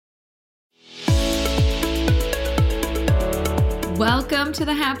Welcome to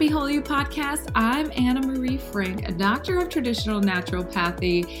the Happy Whole You podcast. I'm Anna Marie Frank, a doctor of traditional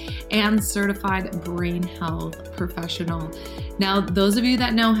naturopathy and certified brain health professional. Now, those of you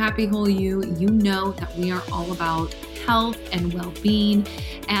that know Happy Whole You, you know that we are all about health and well-being,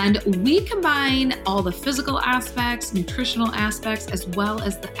 and we combine all the physical aspects, nutritional aspects, as well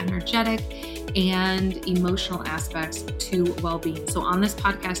as the energetic and emotional aspects to well-being. So on this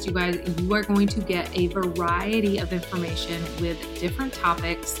podcast, you guys, you are going to get a variety of information with different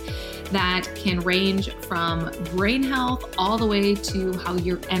topics that can range from brain health all the way to how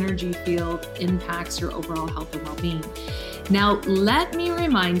your energy field impacts your overall health and well-being. Now, let me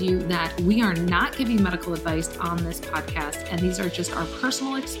remind you that we are not giving medical advice on this podcast, and these are just our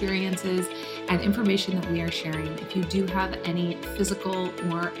personal experiences and information that we are sharing. If you do have any physical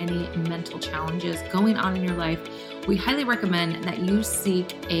or any mental challenges going on in your life, we highly recommend that you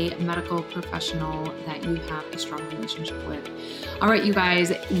seek a medical professional that you have a strong relationship with. All right, you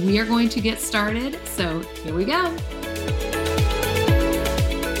guys, we are going to get started. So here we go.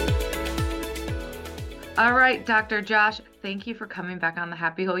 All right, Dr. Josh, thank you for coming back on the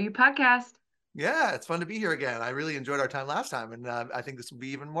Happy Whole You podcast. Yeah, it's fun to be here again. I really enjoyed our time last time, and I think this will be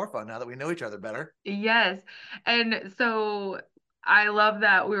even more fun now that we know each other better. Yes. And so I love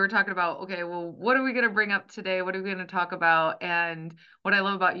that we were talking about, okay, well, what are we going to bring up today? What are we going to talk about? And what I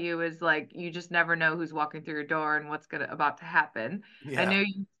love about you is like, you just never know who's walking through your door and what's about to happen. Yeah. I know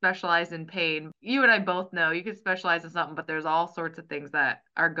you specialize in pain. You and I both know you could specialize in something, but there's all sorts of things that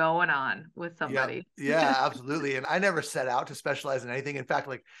are going on with somebody. Yeah, absolutely. And I never set out to specialize in anything. In fact,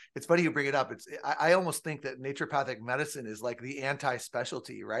 like, it's funny you bring it up. I almost think that naturopathic medicine is like the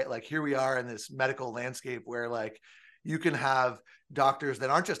anti-specialty, right? Like, here we are in this medical landscape where like you can have doctors that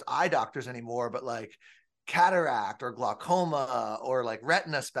aren't just eye doctors anymore, but like cataract or glaucoma or like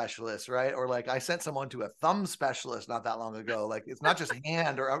retina specialists, right? Or like I sent someone to a thumb specialist not that long ago. Like, it's not just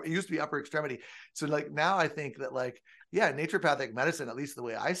hand, or it used to be upper extremity. So like now I think that like, yeah, naturopathic medicine, at least the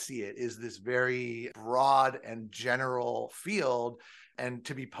way I see it, is this very broad and general field. And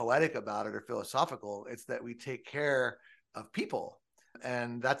to be poetic about it or philosophical, it's that we take care of people.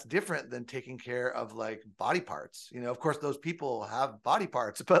 And that's different than taking care of like body parts. You know, of course, those people have body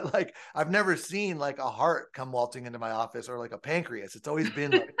parts, but like I've never seen like a heart come waltzing into my office or like a pancreas. It's always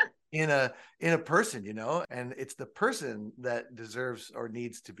been like in a person, you know, and it's the person that deserves or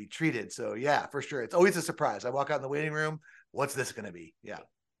needs to be treated. So yeah, for sure. It's always a surprise. I walk out in the waiting room. What's this going to be? Yeah.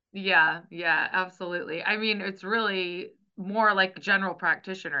 Yeah, absolutely. I mean, it's really more like a general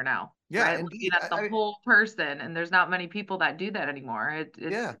practitioner now. Yeah, right? indeed. Looking at the whole person, and there's not many people that do that anymore. It's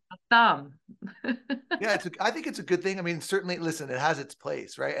yeah. a thumb. Yeah, I think it's a good thing. I mean, certainly, listen, it has its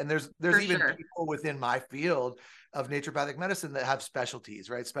place, right? And there's For even sure. people within my field of naturopathic medicine that have specialties,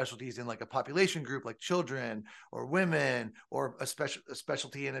 right? Specialties in like a population group, like children or women, or a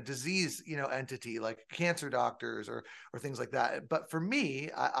specialty in a disease, you know, entity like cancer doctors or things like that. But for me,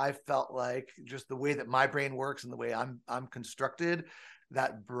 I felt like just the way that my brain works and the way I'm constructed,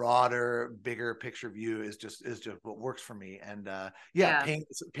 that broader, bigger picture view is just what works for me. And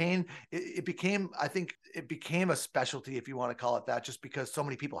pain, it became, I think it became a specialty, if you want to call it that, just because so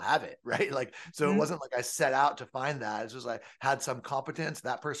many people have it, right? Like, so It wasn't like I set out to find that. It's just like had some competence,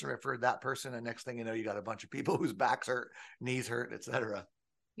 that person referred that person, and next thing you know, you got a bunch of people whose backs hurt, knees hurt, etc.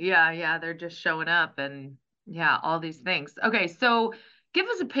 Yeah, they're just showing up, and yeah, all these things. Okay, so give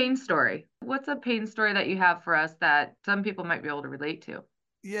us a pain story. What's a pain story that you have for us that some people might be able to relate to?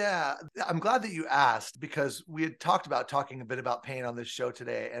 Yeah, I'm glad that you asked, because we had talked about talking a bit about pain on this show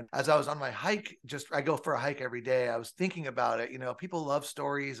today. And as I was on my hike, I go for a hike every day, I was thinking about it. You know, people love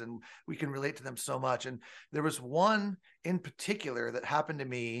stories and we can relate to them so much. And there was one in particular that happened to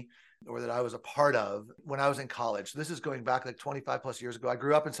me, or that I was a part of, when I was in college. This is going back like 25 plus years ago. I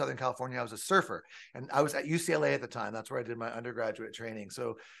grew up in Southern California. I was a surfer, and I was at UCLA at the time. That's where I did my undergraduate training.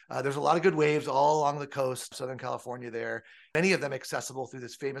 So there's a lot of good waves all along the coast, Southern California there, many of them accessible through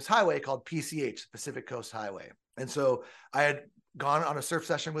this famous highway called PCH, Pacific Coast Highway. And so I had gone on a surf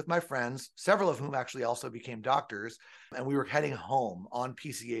session with my friends, several of whom actually also became doctors. And we were heading home on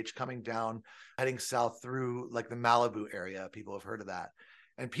PCH, coming down, heading south through like the Malibu area. People have heard of that.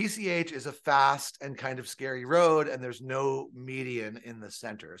 And PCH is a fast and kind of scary road, and there's no median in the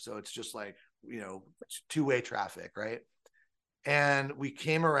center. So it's just like, you know, two-way traffic, right? And we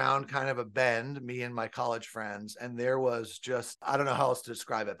came around kind of a bend, me and my college friends, and there was just, I don't know how else to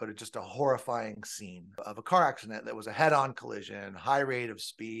describe it, but it's just a horrifying scene of a car accident that was a head-on collision, high rate of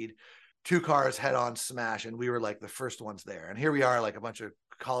speed, two cars head-on smash, and we were like the first ones there. And here we are, like a bunch of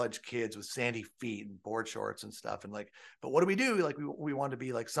college kids with sandy feet and board shorts and stuff. And like, but what do we do? Like, we wanted to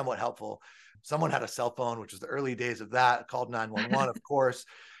be like somewhat helpful. Someone had a cell phone, which was the early days of that, called 911, of course.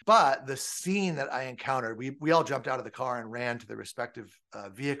 But the scene that I encountered, we all jumped out of the car and ran to the respective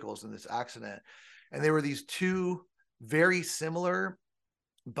vehicles in this accident. And there were these two very similar,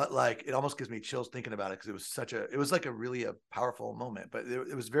 but like, it almost gives me chills thinking about it, because it was like a really a powerful moment. But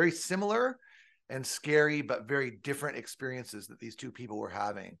it was very similar and scary, but very different experiences that these two people were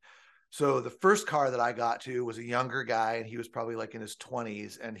having. So the first car that I got to was a younger guy, and he was probably like in his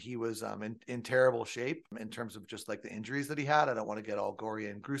 20s, and he was in terrible shape in terms of just like the injuries that he had. I don't want to get all gory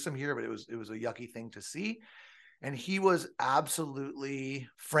and gruesome here, but it was a yucky thing to see. And he was absolutely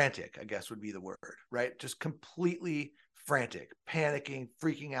frantic, I guess would be the word, right? Just completely frantic, panicking,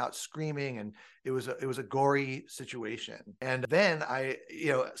 freaking out, screaming. And it was a gory situation. And then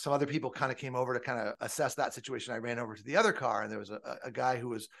some other people kind of came over to kind of assess that situation. I ran over to the other car, and there was a guy who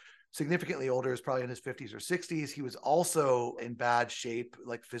was significantly older, is probably in his 50s or 60s. He was also in bad shape,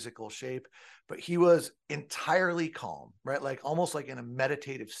 like physical shape, but he was entirely calm, right? Like almost like in a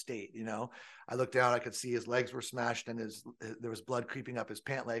meditative state, I looked down, I could see his legs were smashed, and there was blood creeping up his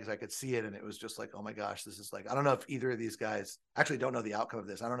pant legs. I could see it. And it was just like, oh my gosh, this is like, I don't know if either of these guys, actually don't know the outcome of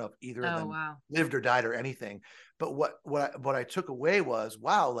this. I don't know if either of them lived or died or anything. But what I took away was,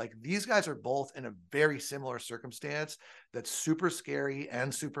 wow, like these guys are both in a very similar circumstance that's super scary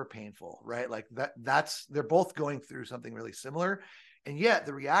and super painful, right? Like they're both going through something really similar. And yet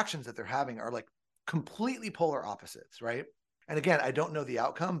the reactions that they're having are like completely polar opposites, right? And again, I don't know the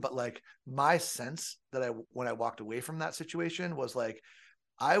outcome, but like my sense that when I walked away from that situation was like,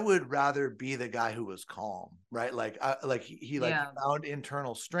 I would rather be the guy who was calm, right? Like, he found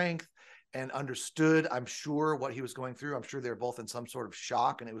internal strength and understood, I'm sure, what he was going through. I'm sure they're both in some sort of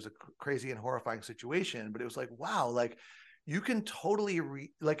shock, and it was a crazy and horrifying situation. But it was like, wow, like you can totally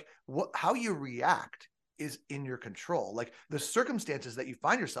how you react is in your control. Like the circumstances that you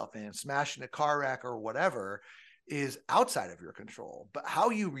find yourself in, smashed in a car wreck or whatever, is outside of your control. But how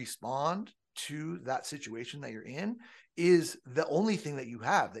you respond to that situation that you're in is the only thing that you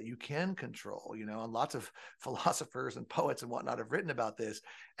have that you can control, and lots of philosophers and poets and whatnot have written about this.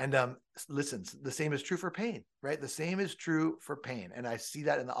 And listen, the same is true for pain, right? The same is true for pain. And I see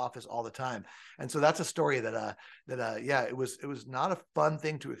that in the office all the time. And so that's a story that it was not a fun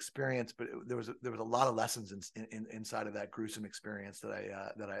thing to experience, but there was a lot of lessons inside of that gruesome experience that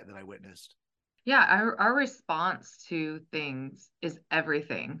I witnessed. Yeah, our response to things is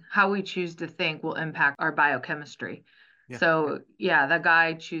everything. How we choose to think will impact our biochemistry. Yeah. So yeah, that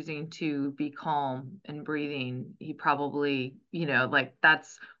guy choosing to be calm and breathing, he probably, like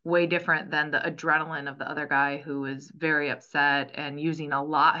that's way different than the adrenaline of the other guy who was very upset and using a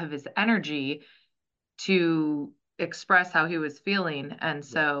lot of his energy to express how he was feeling. And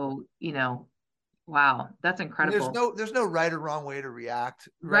so, wow, that's incredible. And there's no right or wrong way to react,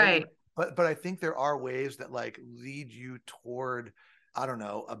 right? But I think there are ways that like lead you toward, I don't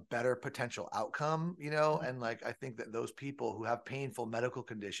know, a better potential outcome, and like, I think that those people who have painful medical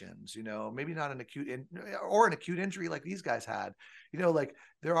conditions, maybe not an acute injury like these guys had, like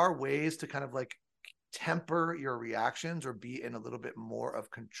there are ways to kind of like temper your reactions or be in a little bit more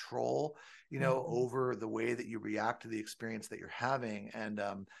of control, over the way that you react to the experience that you're having. And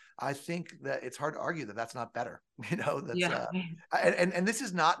I think that it's hard to argue that that's not better, and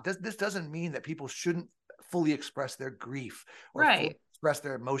this doesn't mean that people shouldn't fully express their grief or fully express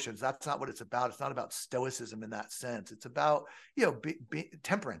their emotions. That's not what it's about. It's not about stoicism in that sense. It's about,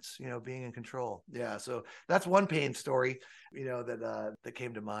 temperance, being in control. Yeah. So that's one pain story, that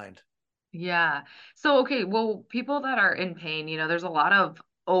came to mind. Yeah. So, okay. Well, people that are in pain, there's a lot of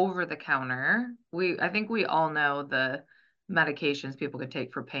over the counter. I think we all know the medications people can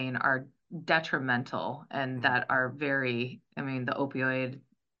take for pain are detrimental and that are very, the opioid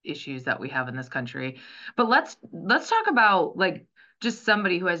issues that we have in this country. But let's talk about like just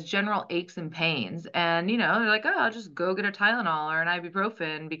somebody who has general aches and pains and, they're like, oh, I'll just go get a Tylenol or an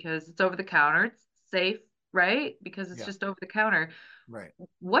ibuprofen because it's over the counter. It's safe, right? Because it's just over the counter. Right.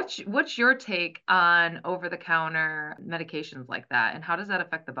 What's your take on over-the-counter medications like that, and how does that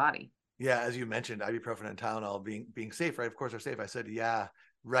affect the body? Yeah, as you mentioned, ibuprofen and Tylenol being safe, right? Of course, they're safe. I said, yeah,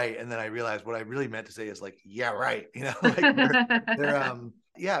 right, and then I realized what I really meant to say is like, yeah, right. Like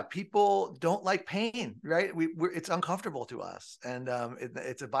yeah, people don't like pain, right? It's uncomfortable to us, and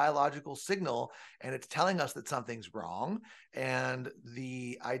it's a biological signal, and it's telling us that something's wrong. And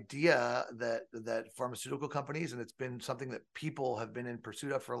the idea that pharmaceutical companies, and it's been something that people have been in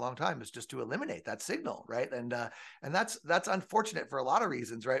pursuit of for a long time, is just to eliminate that signal, right? And that's unfortunate for a lot of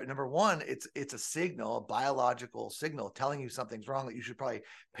reasons, right? Number one, it's a signal, a biological signal telling you something's wrong that you should probably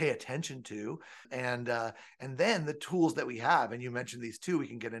pay attention to, and then the tools that we have, and you mentioned these two,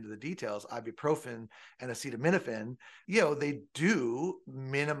 we can get into the details, ibuprofen and acetaminophen, they do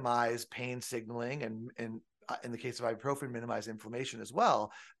minimize pain signaling, and in the case of ibuprofen, minimize inflammation as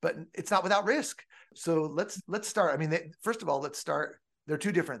well, but it's not without risk. So let's start. I mean, first of all, let's start. They're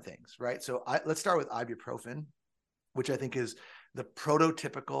two different things, right? So let's start with ibuprofen, which I think is the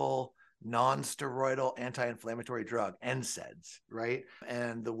prototypical non-steroidal anti-inflammatory drug, NSAIDs, right?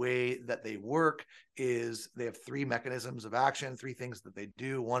 And the way that they work is they have three mechanisms of action, three things that they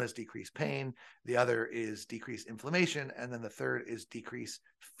do. One is decrease pain, the other is decrease inflammation, and then the third is decrease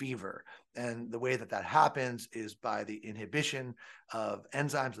fever. And the way that happens is by the inhibition of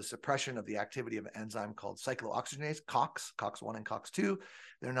enzymes, the suppression of the activity of an enzyme called cyclooxygenase, COX1 and COX2.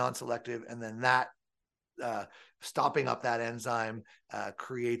 They're non-selective, and then that stopping up that enzyme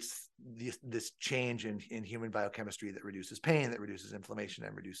creates this change in human biochemistry that reduces pain, that reduces inflammation,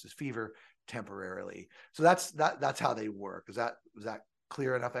 and reduces fever temporarily. So that's how they work. Was that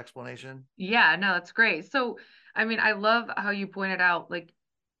clear enough explanation? Yeah, no, that's great. So, I mean, I love how you pointed out, like,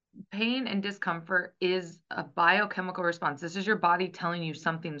 pain and discomfort is a biochemical response. This is your body telling you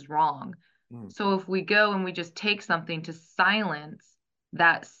something's wrong. So if we go and we just take something to silence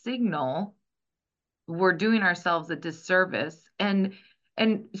that signal, we're doing ourselves a disservice. And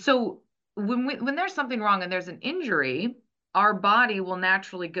so when there's something wrong and there's an injury, our body will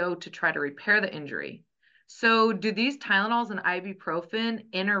naturally go to try to repair the injury. So do these Tylenols and ibuprofen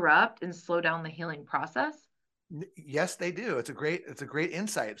interrupt and slow down the healing process? Yes, they do. It's a great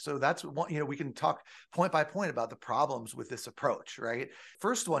insight. So that's one, we can talk point by point about the problems with this approach, right?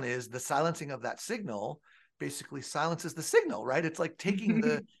 First one is the silencing of that signal basically silences the signal, right? It's like taking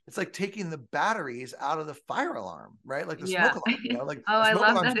the batteries out of the fire alarm, right? Like the smoke alarm, like Oh, the I smoke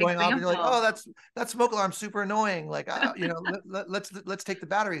love alarm's that going off and you're like, example. oh, that smoke alarm's super annoying. Like, let's take the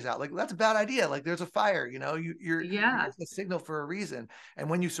batteries out. Like, that's a bad idea. Like, there's a fire, you're using the signal for a reason. And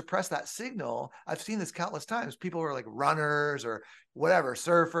when you suppress that signal, I've seen this countless times. People are like runners or whatever,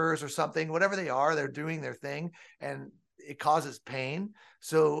 surfers or something, whatever they are, they're doing their thing, and it causes pain.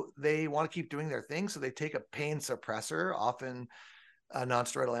 So they want to keep doing their thing. So they take a pain suppressor, often a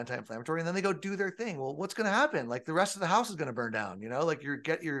non-steroidal anti-inflammatory, and then they go do their thing. Well, what's going to happen? Like, the rest of the house is going to burn down, like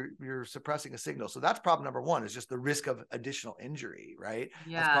you're suppressing a signal. So that's problem number one, is just the risk of additional injury, right?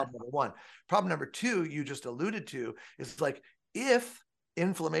 Yeah. That's problem number one. Problem number two, you just alluded to, is like, if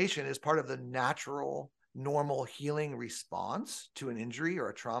inflammation is part of the natural normal healing response to an injury or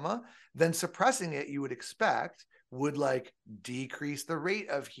a trauma, then suppressing it, you would expect, would like decrease the rate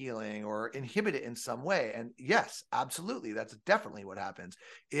of healing or inhibit it in some way. And yes, absolutely, that's definitely what happens.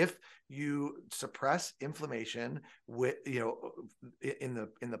 If you suppress inflammation with, in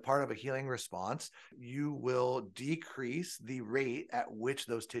the part of a healing response, you will decrease the rate at which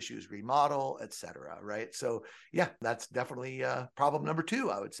those tissues remodel, et cetera, right? So yeah, that's definitely problem number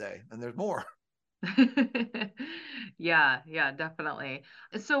two, I would say. And there's more. Yeah, definitely.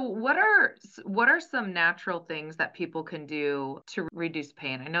 So what are some natural things that people can do to reduce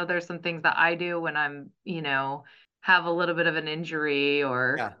pain? I know there's some things that I do when I'm, have a little bit of an injury,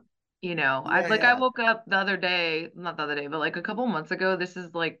 or, I woke up the other day, not the other day, but like a couple months ago.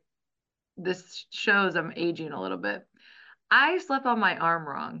 This shows I'm aging a little bit. I slept on my arm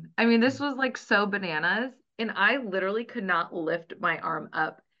wrong. I mean, this was like so bananas, and I literally could not lift my arm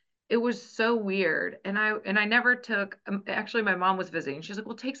up. It was so weird. And I never took, actually my mom was visiting. She's like,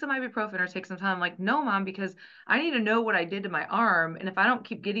 "Well, take some ibuprofen or take some time." I'm like, "No, mom, because I need to know what I did to my arm. And if I don't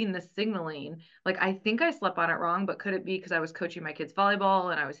keep getting this signaling, like, I think I slept on it wrong, but could it be because I was coaching my kids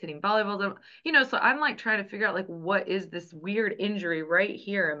volleyball and I was hitting volleyballs?" So I'm like trying to figure out, like, what is this weird injury right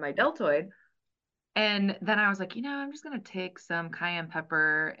here in my deltoid? And then I was like, I'm just going to take some cayenne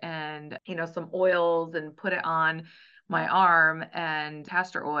pepper and, some oils and put it on my arm, and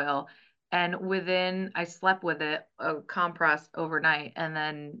castor oil. And I slept with it, compressed overnight. And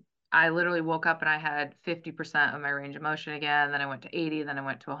then I literally woke up and I had 50% of my range of motion again. Then I went to 80, then I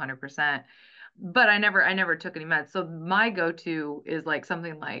went to 100%. But I never took any meds. So my go-to is like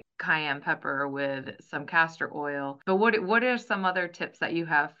something like cayenne pepper with some castor oil. But what are some other tips that you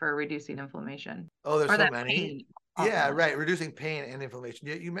have for reducing inflammation Oh, there's or so that many. pain? Yeah, right. Reducing pain and inflammation.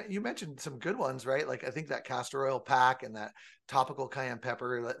 Yeah, you mentioned some good ones, right? Like I think that castor oil pack and that topical cayenne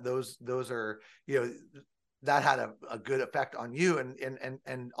pepper. Those are, that had a good effect on you,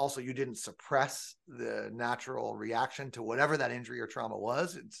 and also you didn't suppress the natural reaction to whatever that injury or trauma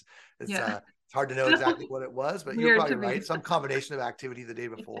was. It's hard to know exactly what it was, but you're probably right. Some combination of activity the day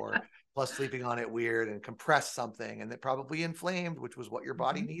before, plus sleeping on it weird, and compressed something, and it probably inflamed, which was what your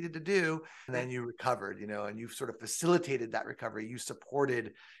body needed to do. And then you recovered, and you sort of facilitated that recovery. You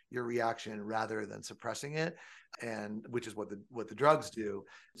supported your reaction rather than suppressing it, and which is what the drugs do.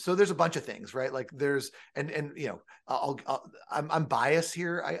 So there's a bunch of things, right? Like there's I'm biased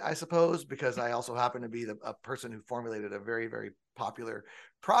here, I suppose, because I also happen to be a person who formulated a very, very popular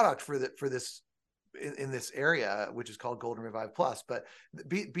product for this in this area, which is called Golden Revive Plus. But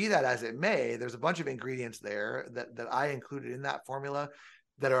be that as it may, there's a bunch of ingredients there that I included in that formula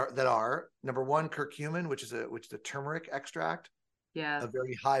that are number one, curcumin, which is a turmeric extract. Yeah. A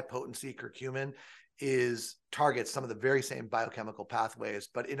very high potency curcumin targets some of the very same biochemical pathways,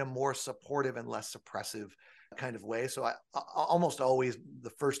 but in a more supportive and less suppressive kind of way. So I almost always, the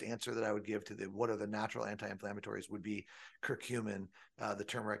first answer that I would give to what are the natural anti-inflammatories would be curcumin, the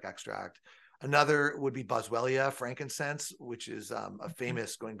turmeric extract. Another would be boswellia, frankincense, which is a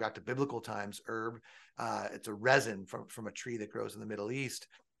famous, going back to biblical times, herb. It's a resin from a tree that grows in the Middle East.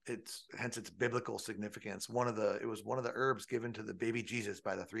 Hence its biblical significance. It was one of the herbs given to the baby Jesus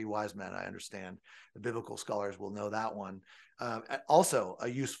by the three wise men. I understand the biblical scholars will know that one. Also a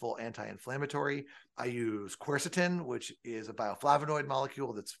useful anti-inflammatory. I use quercetin, which is a bioflavonoid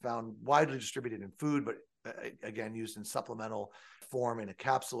molecule that's found widely distributed in food, but again, used in supplemental form in a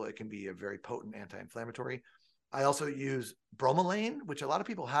capsule. It can be a very potent anti-inflammatory. I also use bromelain, which a lot of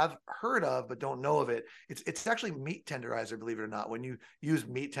people have heard of but don't know of it. It's actually meat tenderizer, believe it or not. When you use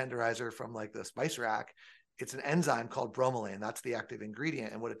meat tenderizer from like the spice rack, it's an enzyme called bromelain. That's the active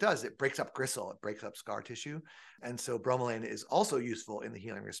ingredient. And what it does, it breaks up gristle, it breaks up scar tissue. And so bromelain is also useful in the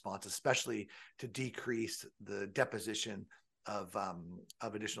healing response, especially to decrease the deposition of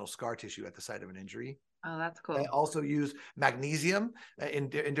additional scar tissue at the site of an injury. Oh, that's cool. I also use magnesium in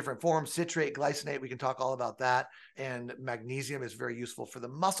different forms, citrate, glycinate. We can talk all about that. And magnesium is very useful for the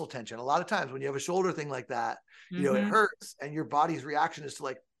muscle tension. A lot of times when you have a shoulder thing like that, it hurts, and your body's reaction is to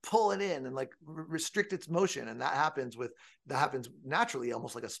like pull it in and like restrict its motion. And that happens naturally,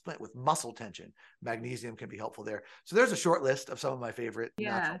 almost like a splint with muscle tension. Magnesium can be helpful there. So there's a short list of some of my favorite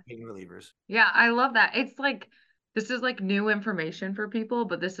natural pain relievers. Yeah, I love that. It's like, this is like new information for people,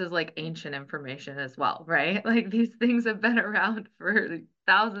 but this is like ancient information as well, right? Like these things have been around for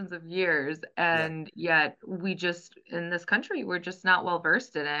thousands of years, and yet we just, in this country, we're just not well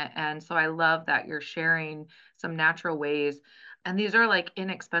versed in it. And so I love that you're sharing some natural ways. And these are like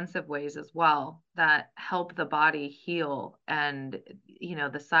inexpensive ways as well that help the body heal. And,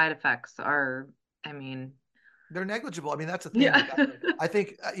 the side effects are, they're negligible. I mean, that's the thing. Yeah. Like, I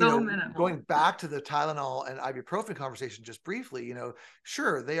think, Minimal. going back to the Tylenol and ibuprofen conversation just briefly,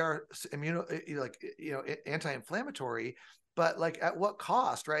 sure, they are anti-inflammatory, but like at what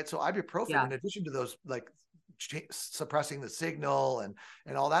cost, right? So ibuprofen, in addition to those, like suppressing the signal and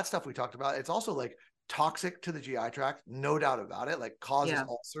all that stuff we talked about, it's also like toxic to the GI tract, no doubt about it, like causes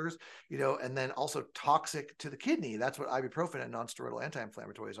ulcers, and then also toxic to the kidney. That's what ibuprofen and nonsteroidal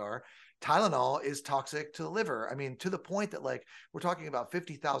anti-inflammatories are. Tylenol is toxic to the liver. I mean, to the point that like we're talking about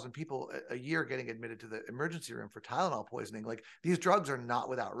 50,000 people a year getting admitted to the emergency room for Tylenol poisoning. Like these drugs are not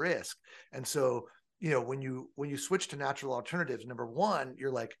without risk. And so, when you switch to natural alternatives, number one, you're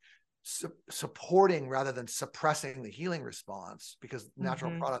like supporting rather than suppressing the healing response, because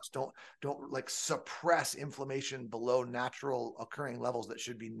natural products don't like suppress inflammation below natural occurring levels that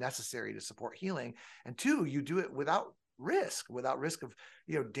should be necessary to support healing. And two, you do it without risk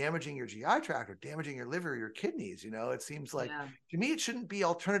of damaging your GI tract or damaging your liver or your kidneys. It seems like to me it shouldn't be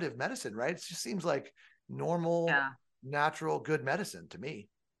alternative medicine, right? It just seems like normal natural good medicine to me.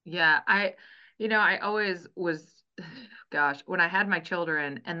 I always was, gosh, when I had my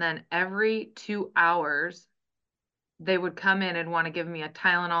children, and then every 2 hours they would come in and want to give me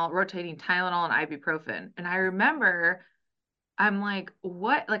a rotating Tylenol and ibuprofen. And I remember I'm like,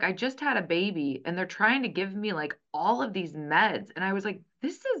 what? Like, I just had a baby and they're trying to give me like all of these meds. And I was like,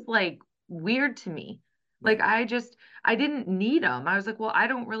 this is like weird to me. Like, I didn't need them. I was like, well, I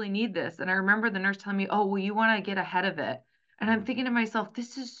don't really need this. And I remember the nurse telling me, oh, well, you want to get ahead of it. And I'm thinking to myself,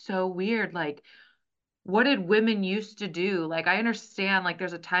 this is so weird. Like, what did women used to do? Like, I understand like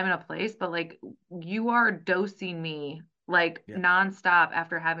there's a time and a place, but like you are dosing me like nonstop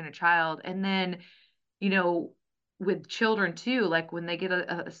after having a child. And then, with children too, like when they get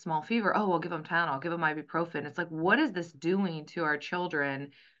a small fever, oh, we'll give them Tylenol, I'll give them ibuprofen. It's like, what is this doing to our children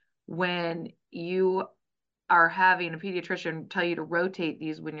when you are having a pediatrician tell you to rotate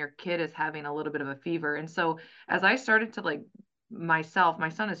these when your kid is having a little bit of a fever? And so as I started to like myself, my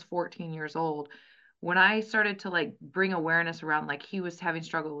son is 14 years old. When I started to like bring awareness around, like he was having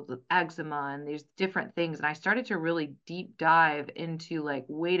struggles with eczema and these different things, and I started to really deep dive into like,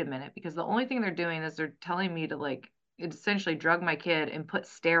 wait a minute, because the only thing they're doing is they're telling me to like essentially drug my kid and put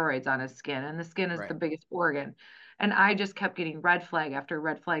steroids on his skin, and the skin is the Right. biggest organ. And I just kept getting red flag after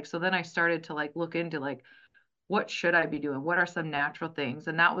red flag. So then I started to like look into like, what should I be doing? What are some natural things?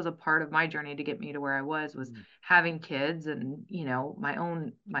 And that was a part of my journey to get me to where I was Mm. having kids and, my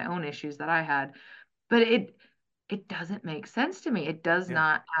own issues that I had. But it doesn't make sense to me. It does Yeah.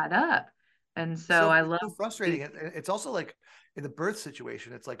 not add up. And so So I it's love so frustrating. It's also like in the birth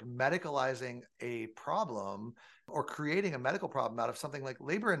situation, it's like medicalizing a problem or creating a medical problem out of something. Like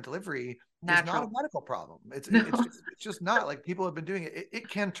labor and delivery is not a natural. medical problem. It's No. it's just not. Like people have been doing it. It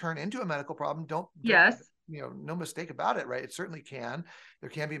can turn into a medical problem. Don't Yes. no mistake about it, right? It certainly can. There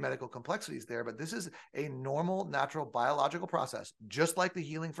can be medical complexities there, but this is a normal, natural, biological process, just like the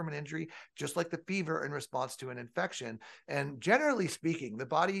healing from an injury, just like the fever in response to an infection. And generally speaking, the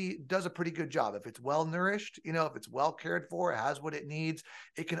body does a pretty good job. If it's well nourished, if it's well cared for, it has what it needs,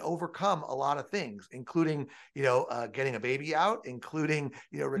 it can overcome a lot of things, including, getting a baby out, including,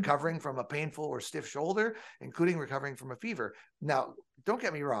 recovering from a painful or stiff shoulder, including recovering from a fever. Now, don't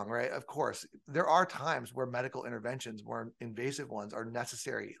get me wrong, right? Of course, there are times where medical interventions, more invasive ones, are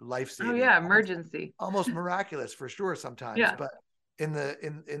necessary, Oh life-saving, yeah, almost, emergency. almost miraculous for sure sometimes. Yeah. But in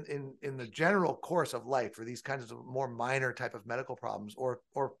the general course of life, for these kinds of more minor type of medical problems or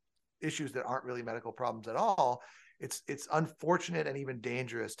issues that aren't really medical problems at all, it's unfortunate and even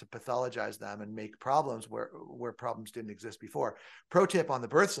dangerous to pathologize them and make problems where problems didn't exist before. Pro tip on the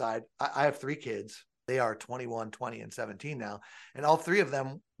birth side, I have 3 kids. They are 21, 20, and 17 now. And all 3 of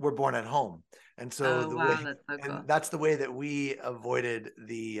them were born at home. And so Oh wow, that's so cool. that's the way that we avoided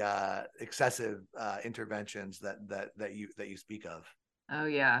the excessive interventions that you speak of. Oh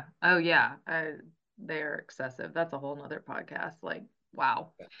yeah. Oh yeah. They're excessive. That's a whole nother podcast. Like,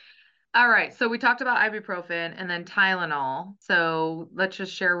 wow. All right. So we talked about ibuprofen and then Tylenol. So let's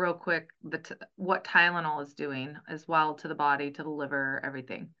just share real quick what Tylenol is doing as well to the body, to the liver,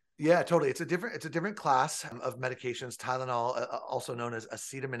 everything. Yeah, totally. It's a different class of medications. Tylenol, also known as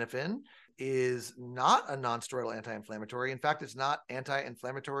acetaminophen, is not a non-steroidal anti-inflammatory. In fact, it's not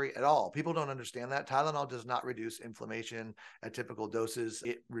anti-inflammatory at all. People don't understand that. Tylenol does not reduce inflammation at typical doses.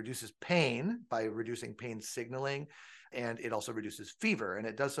 It reduces pain by reducing pain signaling, and it also reduces fever, and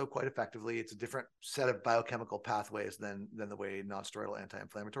it does so quite effectively. It's a different set of biochemical pathways than the way non-steroidal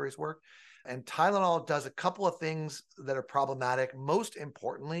anti-inflammatories work. And Tylenol does a couple of things that are problematic. Most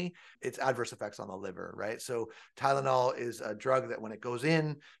importantly, its adverse effects on the liver, right? So Tylenol is a drug that when it goes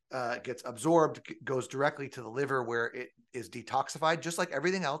in, gets absorbed, goes directly to the liver where it is detoxified. Just like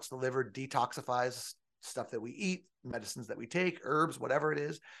everything else, the liver detoxifies stuff that we eat, medicines that we take, herbs, whatever it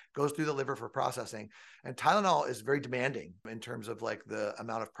is, goes through the liver for processing. And Tylenol is very demanding in terms of like the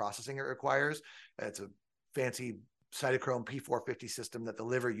amount of processing it requires. It's a fancy cytochrome P450 system that the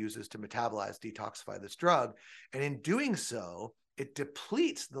liver uses to metabolize, detoxify this drug. And in doing so, it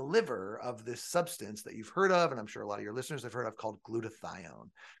depletes the liver of this substance that you've heard of, and I'm sure a lot of your listeners have heard of, called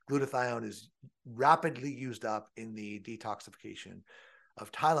glutathione. Glutathione is rapidly used up in the detoxification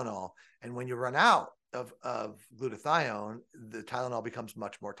of Tylenol. And when you run out of glutathione, the Tylenol becomes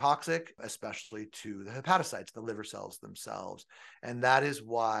much more toxic, especially to the hepatocytes, the liver cells themselves. And that is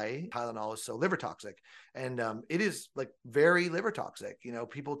why Tylenol is so liver toxic. And it is like very liver toxic.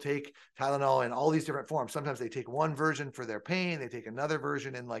 People take Tylenol in all these different forms. Sometimes they take one version for their pain. They take another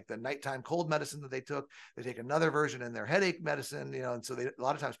version in like the nighttime cold medicine that they took. They take another version in their headache medicine, and so a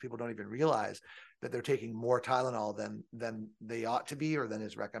lot of times people don't even realize that they're taking more Tylenol than they ought to be or than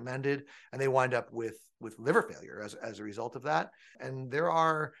is recommended, and they wind up with liver failure as a result of that. And there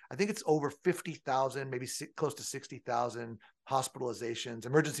are, I think it's over 50,000, maybe close to 60,000 hospitalizations,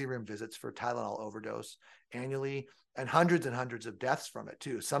 emergency room visits for Tylenol overdose annually, and hundreds of deaths from it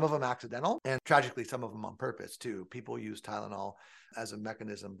too. Some of them accidental, and tragically, some of them on purpose too. People use Tylenol as a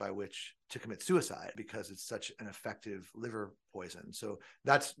mechanism by which to commit suicide because it's such an effective liver poison. So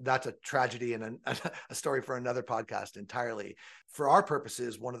that's a tragedy and a story for another podcast entirely. For our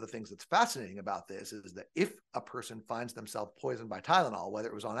purposes, one of the things that's fascinating about this is that if a person finds themselves poisoned by Tylenol, whether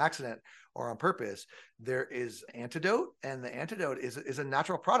it was on accident or on purpose, there is antidote, and the antidote is a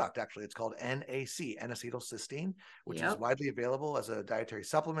natural product. Actually, it's called NAC, N-acetylcysteine, which is Yep. widely available as a dietary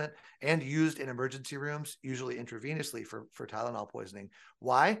supplement and used in emergency rooms, usually intravenously for Tylenol poisoning.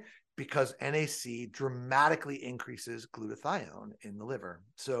 Why? Because NAC dramatically increases glutathione in the liver.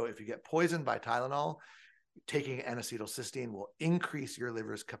 So if you get poisoned by Tylenol, taking N-acetylcysteine will increase your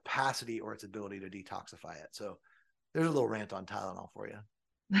liver's capacity or its ability to detoxify it. So there's a little rant on Tylenol for you.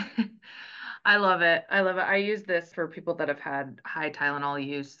 I love it. I love it. I use this for people that have had high Tylenol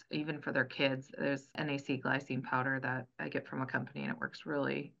use, even for their kids. There's NAC glycine powder that I get from a company, and it works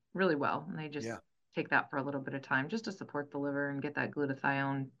really, really well. And they just take that for a little bit of time just to support the liver and get that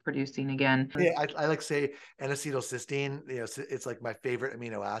glutathione producing again. Yeah, I like say N-acetylcysteine, it's like my favorite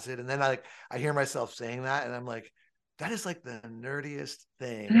amino acid. And then I hear myself saying that and I'm like, that is like the nerdiest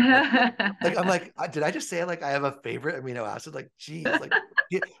thing. Like I'm like, did I just say like I have a favorite amino acid? Like, geez, like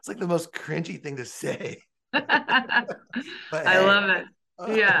it's like the most cringy thing to say. But I love it.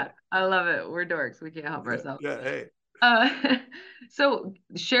 Yeah, I love it. We're dorks. We can't help ourselves. Yeah, hey. So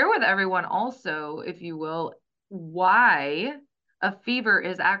share with everyone also, if you will, why a fever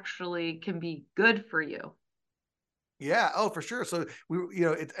is actually can be good for you. Yeah. Oh, for sure. So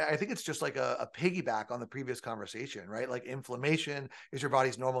I think it's just like a piggyback on the previous conversation, right? Like inflammation is your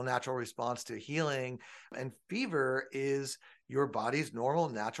body's normal, natural response to healing, and fever is your body's normal,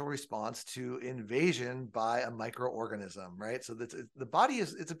 natural response to invasion by a microorganism, right? So the body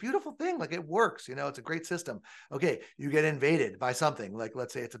it's a beautiful thing. Like it works, it's a great system. Okay. You get invaded by something like,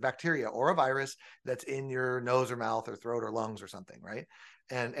 let's say it's a bacteria or a virus that's in your nose or mouth or throat or lungs or something, right?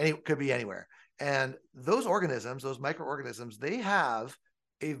 And it could be anywhere. And those organisms, those microorganisms, they have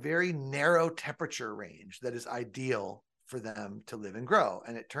a very narrow temperature range that is ideal for them to live and grow.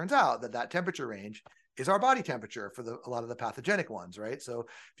 And it turns out that temperature range is our body temperature for a lot of the pathogenic ones, right? So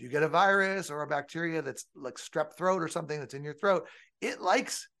if you get a virus or a bacteria that's like strep throat or something that's in your throat, it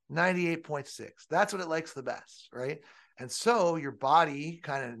likes 98.6. That's what it likes the best, right? And so your body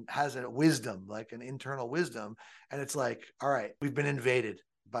kind of has a wisdom, like an internal wisdom. And it's like, all right, we've been invaded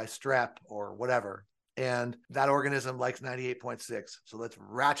by strep or whatever. And that organism likes 98.6. So let's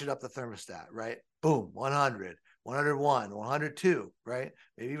ratchet up the thermostat, right? Boom, 100, 101, 102, right?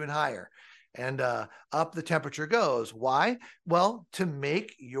 Maybe even higher. And up the temperature goes. Why? Well, to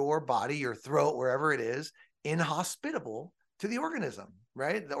make your body, your throat, wherever it is, inhospitable to the organism,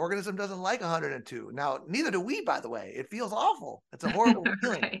 right? The organism doesn't like 102. Now, neither do we, by the way. It feels awful. It's a horrible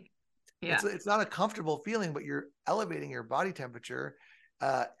feeling. Right. Yeah. It's not a comfortable feeling, but you're elevating your body temperature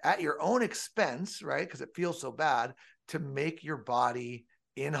at your own expense, right? Because it feels so bad, to make your body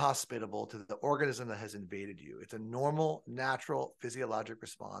inhospitable to the organism that has invaded you. It's a normal, natural, physiologic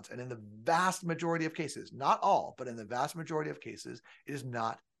response. And in the vast majority of cases, not all, but in the vast majority of cases, it is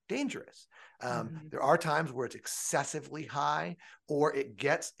not dangerous. There are times where it's excessively high, or it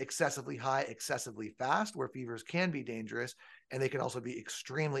gets excessively high excessively fast, where fevers can be dangerous, and they can also be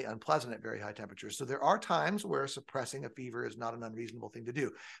extremely unpleasant at very high temperatures. So there are times where suppressing a fever is not an unreasonable thing to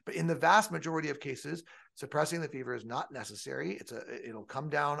do. But in the vast majority of cases, suppressing the fever is not necessary. It'll come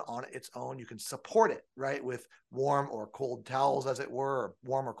down on its own. You can support it, right, with warm or cold towels, as it were, or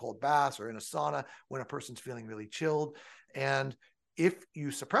warm or cold baths, or in a sauna when a person's feeling really chilled. And if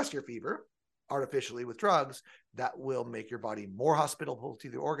you suppress your fever artificially with drugs, that will make your body more hospitable to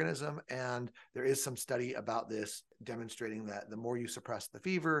the organism. And there is some study about this demonstrating that the more you suppress the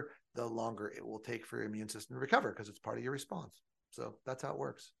fever, the longer it will take for your immune system to recover, because it's part of your response. So that's how it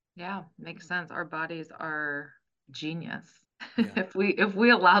works. Yeah, makes sense. Our bodies are genius. Yeah. If we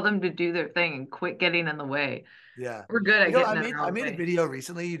allow them to do their thing and quit getting in the way. Yeah. We're good at getting in our I own made way. a video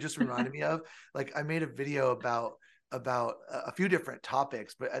recently, you just reminded me of, like, I made a video about a few different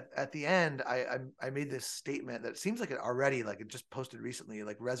topics, but at the end, I made this statement that seems like it just posted recently,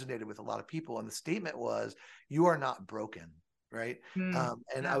 like resonated with a lot of people. And the statement was, you are not broken. Right.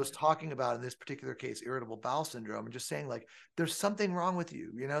 And I was talking about, in this particular case, irritable bowel syndrome, and just saying, like, there's something wrong with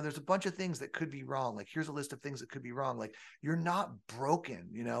you. There's a bunch of things that could be wrong. Like, here's a list of things that could be wrong. Like, you're not broken,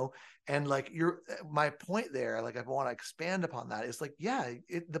 and like, my point there, like, I want to expand upon that, is like, yeah,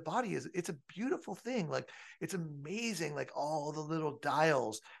 the body it's a beautiful thing. Like, it's amazing, like all the little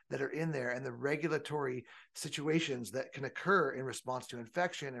dials that are in there, and the regulatory situations that can occur in response to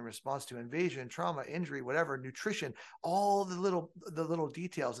infection, in response to invasion, trauma, injury, whatever, nutrition, all the little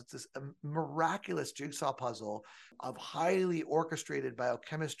details. It's this miraculous jigsaw puzzle of highly orchestrated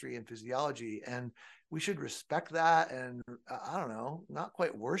biochemistry and physiology. And we should respect that. And I don't know, not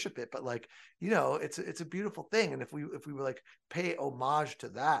quite worship it, but like, it's a beautiful thing. And if we would like pay homage to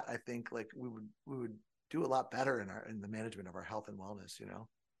that, I think like we would do a lot better in the management of our health and wellness,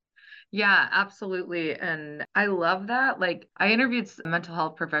 Yeah, absolutely. And I love that. Like, I interviewed a mental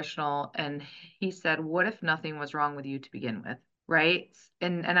health professional and he said, "What if nothing was wrong with you to begin with?" Right?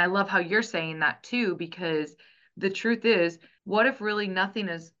 And I love how you're saying that too, because the truth is, what if really nothing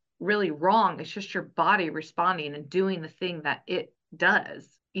is really wrong? It's just your body responding and doing the thing that it does,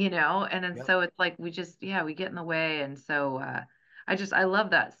 you know? And then Yep. so it's like we just, yeah, we get in the way. And so I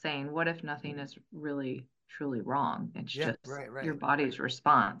love that saying, what if nothing is really truly wrong? It's Yeah. just Right. your Right. body's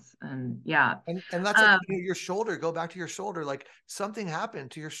response. And yeah. And that's like, Um, your shoulder, go back to your shoulder, like something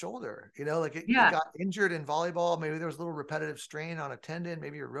happened to your shoulder, like it yeah, got injured in volleyball. Maybe there was a little repetitive strain on a tendon,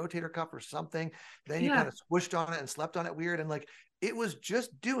 maybe your rotator cuff or something. Then you kind yeah, of squished on it and slept on it weird. And like, it was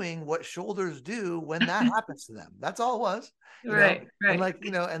just doing what shoulders do when that happens to them. That's all it was, right, and right. like,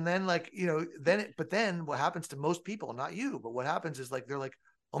 and then like, but then what happens to most people, not you, but what happens is like, they're like,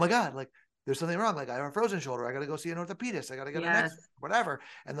 oh my God, like there's something wrong. Like I have a frozen shoulder. I got to go see an orthopedist. I got to get an X, Yes. whatever.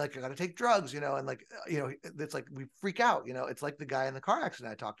 And like, I got to take drugs, and like, it's like we freak out, it's like the guy in the car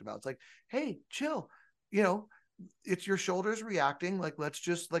accident I talked about. It's like, hey, chill, you know, it's your shoulders reacting. Like, let's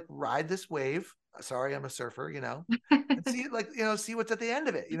just like ride this wave. Sorry, I'm a surfer, and see like, see what's at the end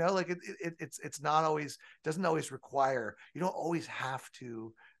of it. Like it's not always, doesn't always require, you don't always have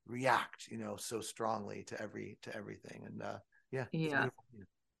to react, so strongly to everything. And yeah, it's Yeah. beautiful.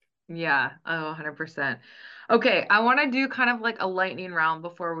 Yeah, oh, 100%. Okay, I want to do kind of like a lightning round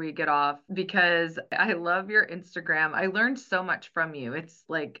before we get off because I love your Instagram. I learned so much from you. It's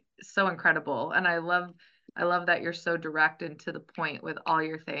like so incredible. And I love that you're so direct and to the point with all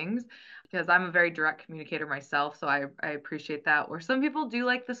your things because I'm a very direct communicator myself, so I appreciate that. Where some people do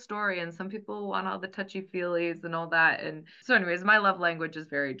like the story and some people want all the touchy-feelies and all that. And so anyways, my love language is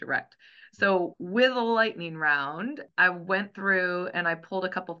very direct. So with a lightning round, I went through and I pulled a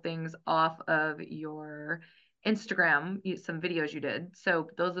couple things off of your Instagram, some videos you did. So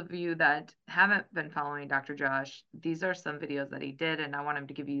those of you that haven't been following Dr. Josh, these are some videos that he did, and I want him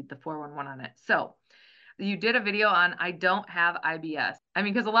to give you the 411 on it. So you did a video on I don't have IBS. I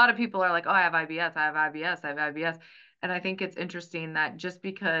mean, because a lot of people are like, oh, I have IBS, I have IBS, I have IBS. And I think it's interesting that just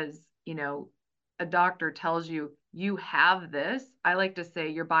because, a doctor tells you you have this, I like to say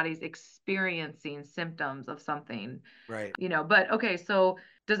your body's experiencing symptoms of something, Right. but okay, so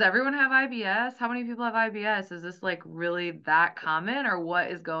does everyone have IBS? How many people have IBS? Is this like really that common or what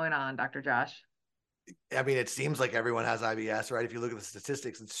is going on, Dr. Josh? I mean, it seems like everyone has IBS, right? If you look at the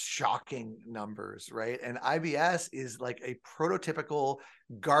statistics, it's shocking numbers, right? And IBS is like a prototypical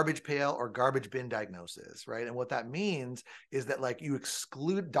garbage pail or garbage bin diagnosis, right? And what that means is that like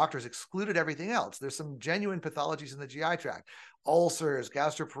doctors excluded everything else. There's some genuine pathologies in the GI tract, ulcers,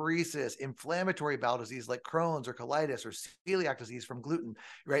 gastroparesis, inflammatory bowel disease like Crohn's or colitis or celiac disease from gluten,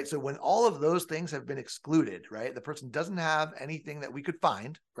 right? So when all of those things have been excluded, right, the person doesn't have anything that we could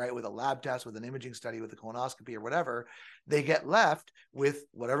find, right, with a lab test, with an imaging study, with a colonoscopy or whatever, they get left with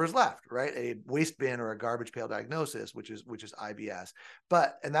whatever's left, right? A waste bin or a garbage pail diagnosis, which is IBS.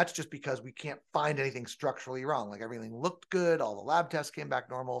 And that's just because we can't find anything structurally wrong. Like everything looked good, all the lab tests came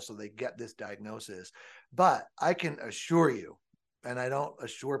back normal, so they get this diagnosis. But I can assure you, and I don't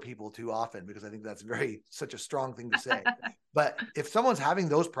assure people too often because I think that's such a strong thing to say. But if someone's having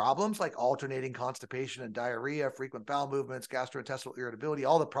those problems like alternating constipation and diarrhea, frequent bowel movements, gastrointestinal irritability,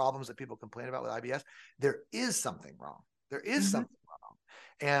 all the problems that people complain about with IBS, there is something wrong. There is Mhm. something wrong.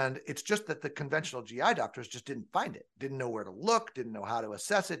 And it's just that the conventional GI doctors just didn't find it, didn't know where to look, didn't know how to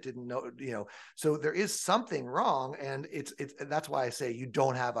assess it, didn't know, so there is something wrong. And that's why I say you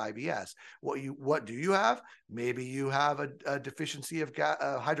don't have IBS. What do you have? Maybe you have a deficiency of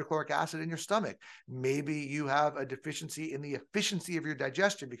hydrochloric acid in your stomach. Maybe you have a deficiency in the efficiency of your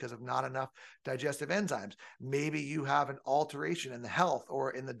digestion because of not enough digestive enzymes. Maybe you have an alteration in the health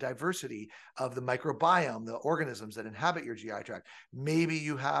or in the diversity of the microbiome, the organisms that inhabit your GI tract. Maybe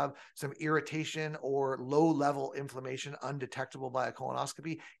you have some irritation or low-level inflammation undetectable by a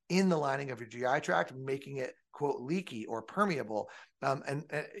colonoscopy in the lining of your GI tract, making it, quote, leaky or permeable.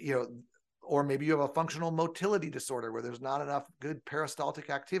 Or maybe you have a functional motility disorder where there's not enough good peristaltic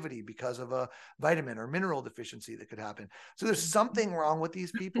activity because of a vitamin or mineral deficiency that could happen. So there's something wrong with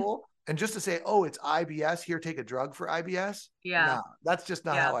these people. And just to say, oh, it's IBS, here, take a drug for IBS. Yeah, No, that's just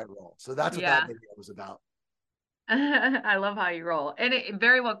not yeah, how I roll. So that's what that yeah. video was about. I love how you roll. And it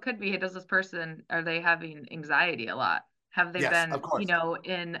very well could be, does this person, are they having anxiety a lot? Have they Yes, of been, course.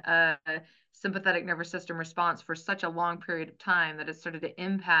 in a sympathetic nervous system response for such a long period of time that it started to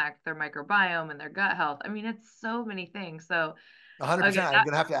impact their microbiome and their gut health? I mean, it's so many things. So, okay, 100%. I'm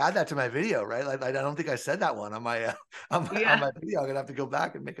gonna have to add that to my video, right? Like, I don't think I said that one on my on yeah. my video. I'm gonna have to go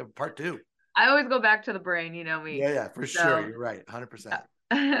back and make a part two. I always go back to the brain, you know me. Yeah, for sure. So, You're right. 100%.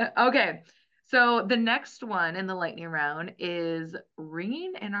 Okay. So the next one in the lightning round is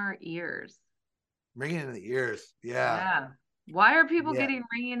ringing in our ears. Ringing in the ears. Yeah. Yeah. Why are people Yeah. getting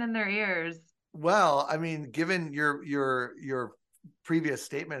ringing in their ears? Well, I mean, given your previous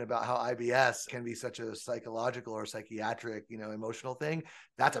statement about how IBS can be such a psychological or psychiatric, emotional thing,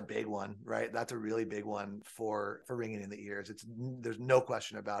 that's a big one, right? That's a really big one for ringing in the ears. There's no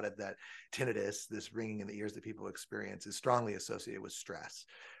question about it that tinnitus, this ringing in the ears that people experience, is strongly associated with stress.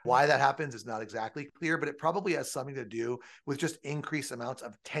 Why that happens is not exactly clear, but it probably has something to do with just increased amounts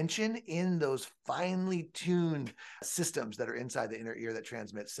of tension in those finely tuned systems that are inside the inner ear that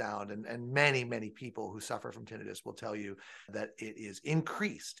transmit sound. And many people who suffer from tinnitus will tell you that it is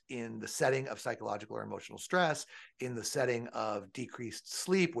increased in the setting of psychological or emotional stress, in the setting of decreased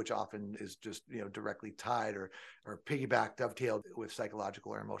sleep, which often is just directly tied or piggyback dovetailed with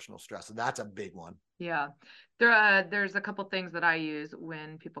psychological or emotional stress. And that's a big one. Yeah. There's a couple things that I use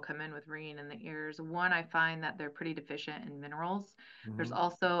when people come in with ringing in the ears. One, I find that they're pretty deficient in minerals. There's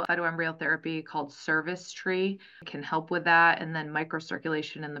also phytoembryo therapy called service tree. It can help with that. And then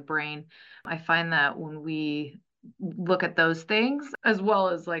microcirculation in the brain. I find that when we look at those things, as well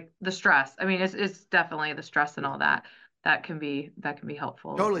as like the stress, I mean, it's definitely the stress and all that, that can be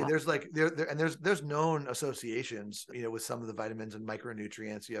helpful as Totally. well. There's like there's known associations, with some of the vitamins and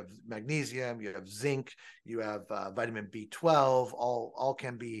micronutrients. You have magnesium, you have zinc, you have vitamin B12. All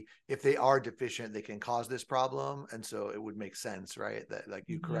can be, if they are deficient, they can cause this problem. And so it would make sense, right? That like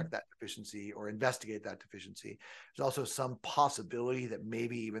you correct that deficiency or investigate that deficiency. There's also some possibility that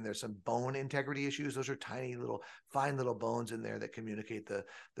maybe even there's some bone integrity issues. Those are tiny little, fine little bones in there that communicate the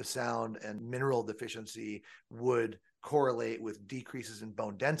sound, and mineral deficiency would correlate with decreases in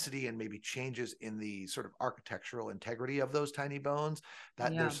bone density and maybe changes in the sort of architectural integrity of those tiny bones.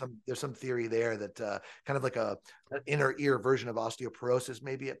 That there's some theory there that kind of like an inner ear version of osteoporosis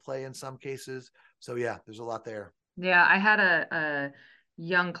may be at play in some cases. So yeah, there's a lot there. Yeah, I had a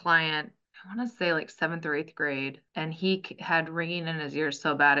young client, I want to say like seventh or eighth grade, and he had ringing in his ears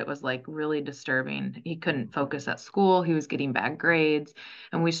so bad it was like really disturbing. He couldn't focus at school. He was getting bad grades,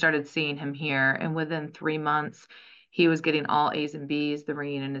 and we started seeing him here. And within 3 months, he was getting all A's and B's. The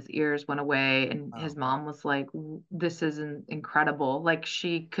ringing in his ears went away, and his mom was like, "This is incredible!" Like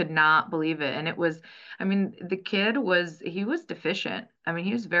she could not believe it, and it was. I mean, the kid he was deficient. I mean,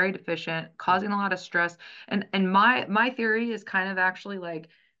 he was very deficient, causing a lot of stress. And my theory is kind of actually like,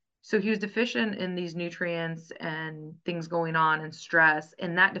 so he was deficient in these nutrients and things going on and stress,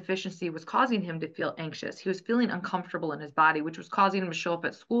 and that deficiency was causing him to feel anxious. He was feeling uncomfortable in his body, which was causing him to show up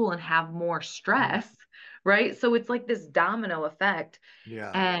at school and have more stress, right? So it's like this domino effect. Yeah.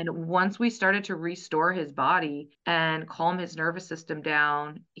 And once we started to restore his body and calm his nervous system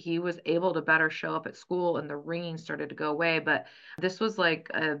down, he was able to better show up at school, and the ringing started to go away. But this was like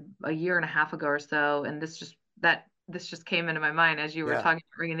a year and a half ago or so. And this just came into my mind as you were Yeah. talking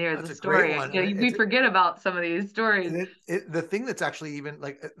about ringing there. That's The a great story. one. We forget about some of these stories. The thing that's actually even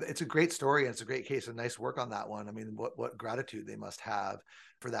like, it's a great story and it's a great case, and nice work on that one. I mean, what gratitude they must have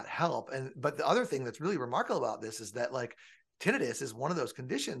for that help. But the other thing that's really remarkable about this is that like tinnitus is one of those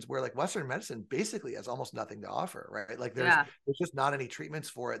conditions where like Western medicine basically has almost nothing to offer, right? Like there's just not any treatments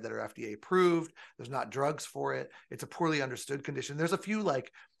for it that are FDA approved. There's not drugs for it. It's a poorly understood condition. There's a few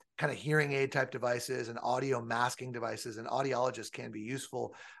like kind of hearing aid type devices and audio masking devices, and audiologists can be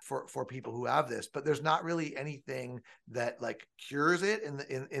useful for people who have this, but there's not really anything that like cures it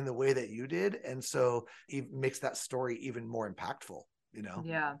in the way that you did. And so it makes that story even more impactful,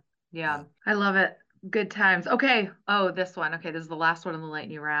 Yeah. I love it. Good times. Okay. Oh, this one. Okay, this is the last one in the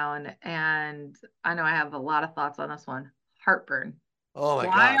lightning round, and I know I have a lot of thoughts on this one. Heartburn. Oh my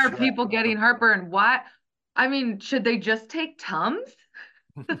Why gosh. are people getting heartburn? Why? I mean, should they just take Tums?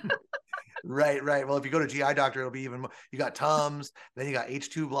 Right. Well, if you go to GI doctor, it'll be even more. You got Tums, then you got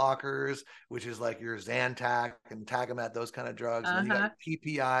H2 blockers, which is like your Zantac and Tagamet, those kind of drugs. And then you got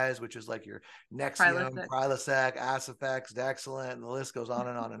PPIs, which is like your Nexium, Prilosec, Acifex, Dexilant, and the list goes on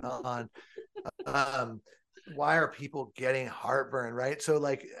and on and on. Why are people getting heartburn? Right. So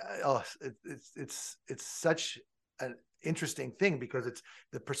like, it's such an interesting thing, because it's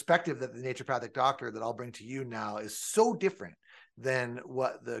the perspective that the naturopathic doctor that I'll bring to you now is so different than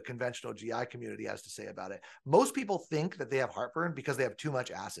what the conventional GI community has to say about it. Most people think that they have heartburn because they have too much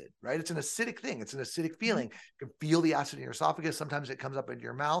acid, right? It's an acidic thing. It's an acidic feeling. You can feel the acid in your esophagus. Sometimes it comes up into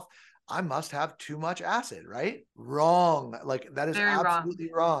your mouth. I must have too much acid, right? Wrong. Like that is very absolutely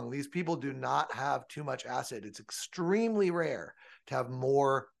wrong. These people do not have too much acid. It's extremely rare to have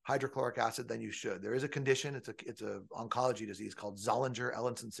more hydrochloric acid than you should. There is a condition, it's a oncology disease called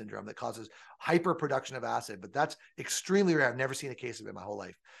Zollinger-Ellison syndrome that causes hyperproduction of acid, but that's extremely rare. I've never seen a case of it in my whole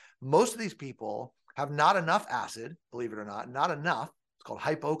life. Most of these people have not enough acid, believe it or not enough. It's called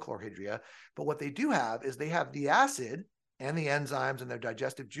hypochlorhydria. But what they do have is they have the acid and the enzymes and their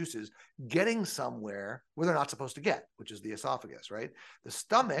digestive juices getting somewhere where they're not supposed to get, which is the esophagus, right? The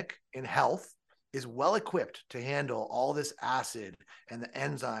stomach in health is well equipped to handle all this acid and the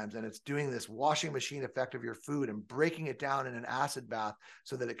enzymes, and it's doing this washing machine effect of your food and breaking it down in an acid bath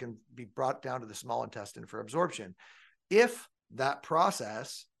so that it can be brought down to the small intestine for absorption. If that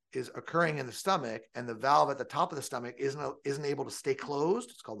process is occurring in the stomach and the valve at the top of the stomach isn't able to stay closed,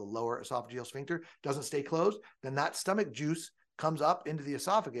 it's called the lower esophageal sphincter, doesn't stay closed, then that stomach juice comes up into the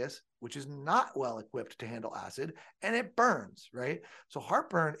esophagus, which is not well equipped to handle acid, and it burns, right? So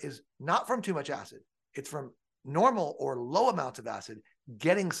heartburn is not from too much acid. It's from normal or low amounts of acid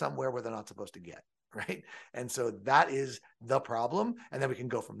getting somewhere where they're not supposed to get, right? And so that is the problem. And then we can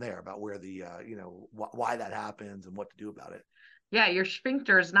go from there about where the, why that happens and what to do about it. Yeah, your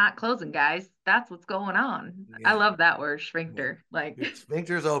sphincter is not closing, guys. That's what's going on. Yeah. I love that word, sphincter. Yeah. Like your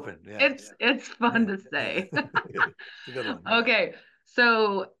sphincter's open. Yeah. It's fun to say. It's a good one. Okay.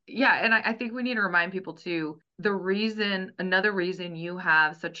 So yeah, and I think we need to remind people too, another reason you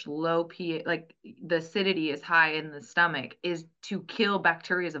have such low pH, like the acidity is high in the stomach, is to kill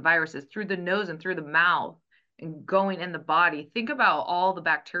bacteria and viruses through the nose and through the mouth and going in the body. Think about all the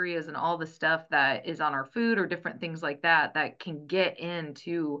bacteria and all the stuff that is on our food or different things like that can get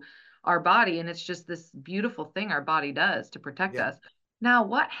into our body. And it's just this beautiful thing our body does to protect us. Now,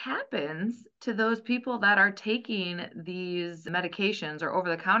 what happens to those people that are taking these medications or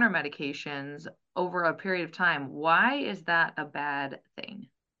over-the-counter medications over a period of time? Why is that a bad thing?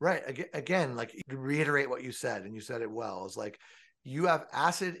 Right. Again, like, you reiterate what you said, and you said it well. It's like, you have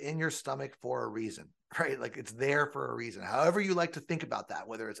acid in your stomach for a reason, right? Like, it's there for a reason. However you like to think about that,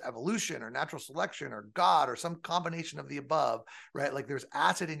 whether it's evolution or natural selection or God or some combination of the above, right? Like, there's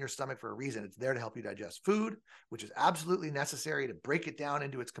acid in your stomach for a reason. It's there to help you digest food, which is absolutely necessary to break it down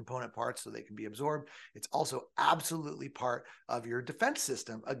into its component parts so they can be absorbed. It's also absolutely part of your defense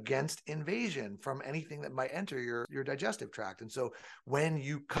system against invasion from anything that might enter your digestive tract. And so when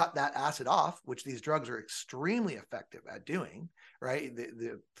you cut that acid off, which these drugs are extremely effective at doing, right?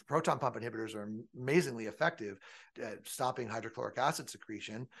 The proton pump inhibitors are amazingly effective at stopping hydrochloric acid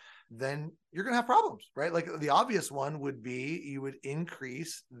secretion, then you're going to have problems, right? Like, the obvious one would be you would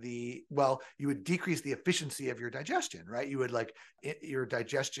decrease the efficiency of your digestion, right? Your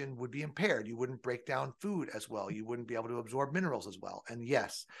digestion would be impaired. You wouldn't break down food as well. You wouldn't be able to absorb minerals as well. And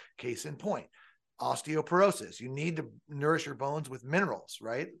yes, case in point, osteoporosis. You need to nourish your bones with minerals,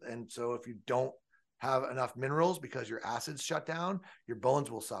 right? And so if you don't have enough minerals because your acids shut down, your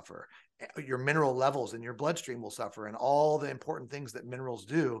bones will suffer. Your mineral levels in your bloodstream will suffer, and all the important things that minerals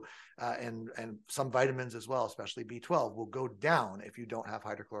do, and some vitamins as well, especially B12, will go down if you don't have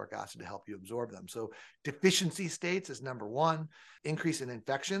hydrochloric acid to help you absorb them. So deficiency states is number one. Increase in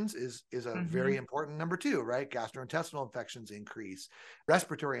infections is a very important number two, right? Gastrointestinal infections increase.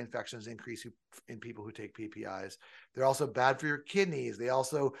 Respiratory infections increase in people who take PPIs. They're also bad for your kidneys. They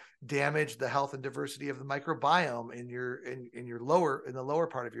also damage the health and diversity of the microbiome in the lower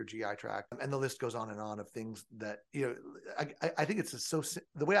part of your GI tract. And the list goes on and on of things that, I think it's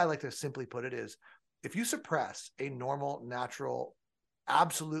the way I like to simply put it is, if you suppress a normal, natural,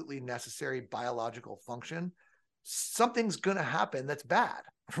 absolutely necessary biological function, something's going to happen that's bad,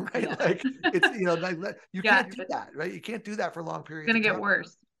 right? Yeah. Like, it's, you can't do that, right? You can't do that for long periods. It's going to get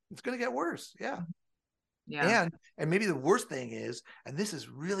worse. It's going to get worse. Yeah. Yeah. And maybe the worst thing is, and this is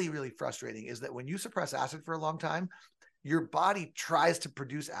really, really frustrating, is that when you suppress acid for a long time, your body tries to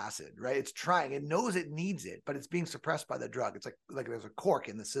produce acid, right? It's trying, it knows it needs it, but it's being suppressed by the drug. It's like there's a cork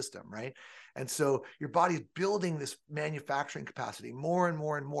in the system, right? And so your body's building this manufacturing capacity more and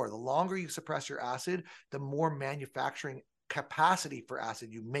more and more. The longer you suppress your acid, the more manufacturing capacity for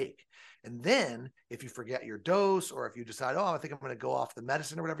acid you make. And then if you forget your dose, or if you decide, I think I'm going to go off the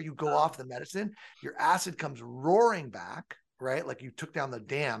medicine or whatever, you go off the medicine, your acid comes roaring back, right? Like, you took down the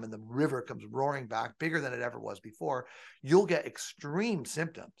dam and the river comes roaring back bigger than it ever was before. You'll get extreme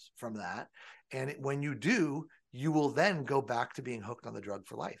symptoms from that. And when you do, you will then go back to being hooked on the drug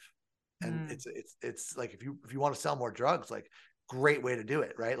for life. And it's like, if you want to sell more drugs, like, great way to do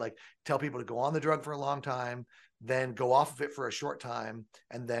it, right? Like, tell people to go on the drug for a long time, then go off of it for a short time,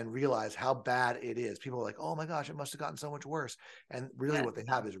 and then realize how bad it is. People are like, oh my gosh, it must have gotten so much worse. And really what they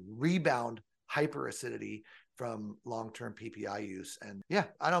have is rebound hyperacidity from long-term PPI use. And yeah,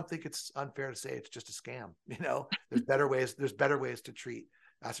 I don't think it's unfair to say it's just a scam. There's better ways to treat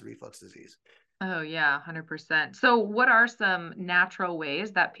acid reflux disease. Oh yeah, 100%. So what are some natural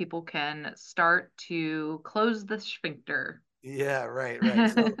ways that people can start to close the sphincter? Yeah, right.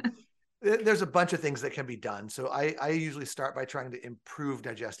 So there's a bunch of things that can be done. So I usually start by trying to improve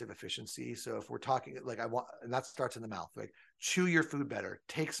digestive efficiency. So if we're talking and that starts in the mouth, like chew your food better,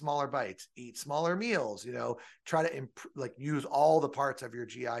 take smaller bites, eat smaller meals, try to use all the parts of your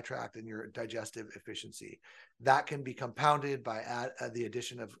GI tract and your digestive efficiency. That can be compounded by the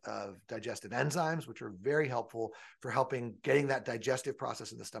addition of digestive enzymes, which are very helpful for helping getting that digestive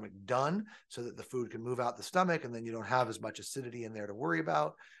process in the stomach done so that the food can move out the stomach and then you don't have as much acidity in there to worry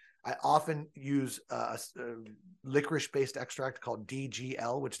about. I often use a licorice-based extract called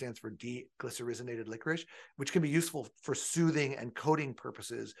DGL, which stands for D-glycyrrhizinated licorice, which can be useful for soothing and coating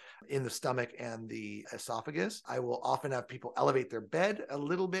purposes in the stomach and the esophagus. I will often have people elevate their bed a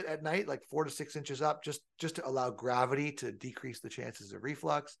little bit at night, like 4 to 6 inches up, just to allow gravity to decrease the chances of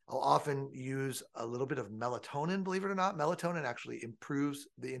reflux. I'll often use a little bit of melatonin, believe it or not. Melatonin actually improves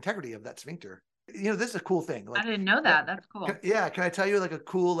the integrity of that sphincter. This is a cool thing. I didn't know that. That's cool. Can I tell you like a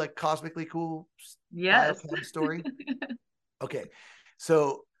cool, like cosmically cool Yes. biochem story? Okay.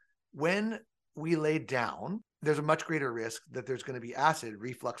 So when we lay down, there's a much greater risk that there's going to be acid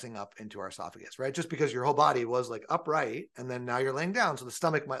refluxing up into our esophagus, right? Just because your whole body was like upright and then now you're laying down. So the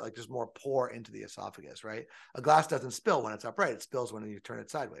stomach might like just more pour into the esophagus, right? A glass doesn't spill when it's upright. It spills when you turn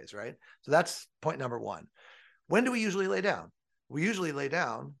it sideways, right? So that's point number one. When do we usually lay down? We usually lay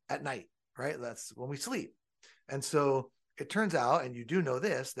down at night, right? That's when we sleep. And so it turns out, and you do know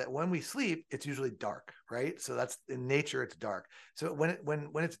this, that when we sleep, it's usually dark, right? So that's in nature, it's dark. So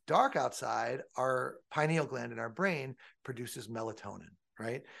when it's dark outside, our pineal gland in our brain produces melatonin,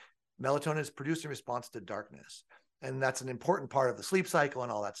 right? Melatonin is produced in response to darkness. And that's an important part of the sleep cycle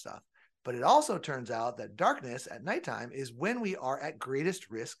and all that stuff. But it also turns out that darkness at nighttime is when we are at greatest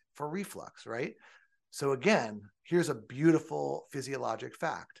risk for reflux, right? So again, here's a beautiful physiologic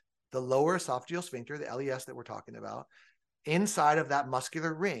fact. The lower esophageal sphincter, the LES that we're talking about, inside of that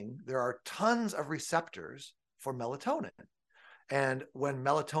muscular ring, there are tons of receptors for melatonin. And when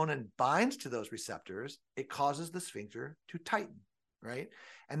melatonin binds to those receptors, it causes the sphincter to tighten, right?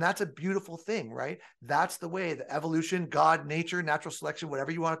 And that's a beautiful thing, right? That's the way the evolution, God, nature, natural selection,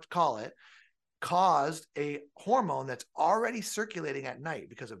 whatever you want to call it, caused a hormone that's already circulating at night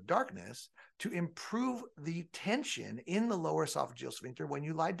because of darkness to improve the tension in the lower esophageal sphincter when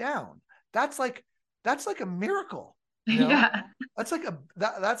you lie down. That's like a miracle. Yeah.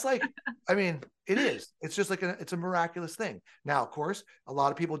 I mean, it is. It's just like it's a miraculous thing. Now, of course, a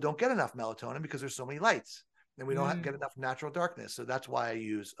lot of people don't get enough melatonin because there's so many lights and we don't get enough natural darkness. So that's why I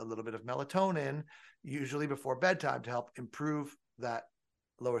use a little bit of melatonin, usually before bedtime, to help improve that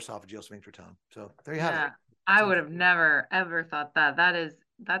lower esophageal sphincter tone. So there you have it. I would have never, ever thought that.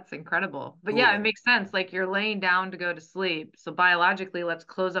 That's incredible. But yeah, it makes sense. Like you're laying down to go to sleep. So biologically, let's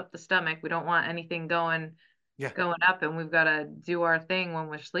close up the stomach. We don't want anything going up, and we've got to do our thing when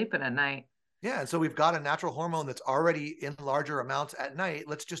we're sleeping at night. Yeah. And so we've got a natural hormone that's already in larger amounts at night.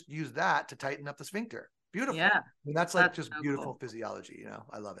 Let's just use that to tighten up the sphincter. Beautiful. Yeah. I mean, that's just so beautiful physiology.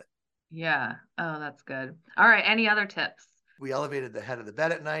 I love it. Yeah. Oh, that's good. All right. Any other tips? We elevated the head of the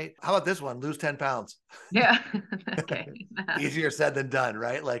bed at night. How about this one? Lose 10 pounds. Yeah. Okay. Easier said than done,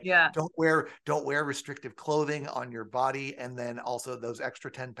 right? Like, yeah. don't wear restrictive clothing on your body. And then also those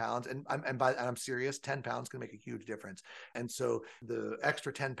extra 10 pounds. And I'm serious, 10 pounds can make a huge difference. And so the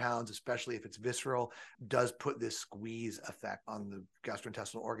extra 10 pounds, especially if it's visceral, does put this squeeze effect on the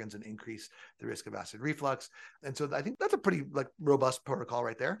gastrointestinal organs and increase the risk of acid reflux. And so I think that's a pretty robust protocol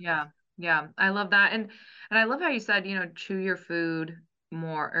right there. Yeah. Yeah, I love that. And I love how you said, chew your food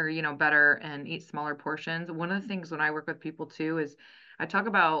more or, better and eat smaller portions. One of the things when I work with people too is I talk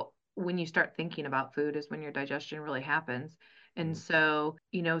about when you start thinking about food is when your digestion really happens. And so,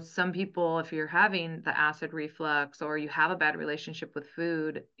 some people, if you're having the acid reflux or you have a bad relationship with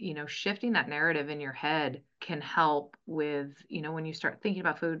food, shifting that narrative in your head can help with, when you start thinking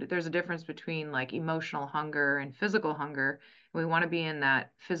about food, there's a difference between like emotional hunger and physical hunger. We want to be in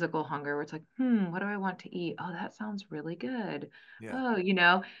that physical hunger where it's like, what do I want to eat? Oh, that sounds really good. Yeah.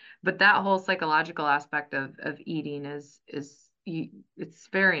 Oh, but that whole psychological aspect of eating it's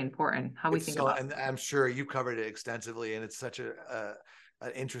very important how we think about it. And I'm sure you covered it extensively, and it's such an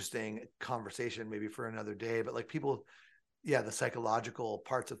interesting conversation maybe for another day, but like people, the psychological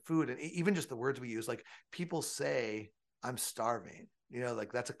parts of food and even just the words we use, like people say, I'm starving.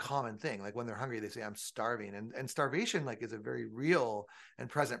 Like that's a common thing. Like when they're hungry, they say, I'm starving. And starvation like is a very real and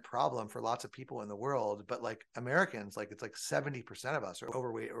present problem for lots of people in the world. But like Americans, like it's like 70% of us are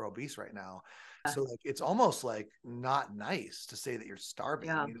overweight or obese right now. So like it's almost like not nice to say that you're starving.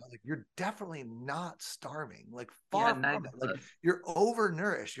 Yeah. Like you're definitely not starving. Like Yeah, far not from even it. Like close. you're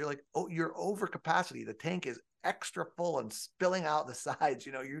overnourished. You're like, oh, you're over capacity. The tank is extra full and spilling out the sides.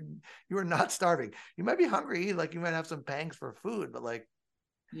 You are not starving. You might be hungry, like you might have some pangs for food, but like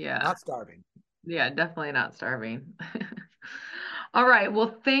Yeah. not starving. Yeah, definitely not starving. All right.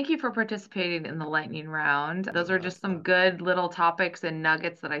 Well, thank you for participating in the lightning round. Those are just some good little topics and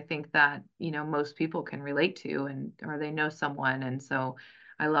nuggets that I think that, most people can relate to or they know someone. And so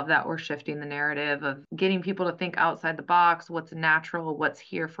I love that we're shifting the narrative of getting people to think outside the box, what's natural, what's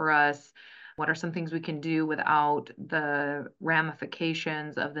here for us. What are some things we can do without the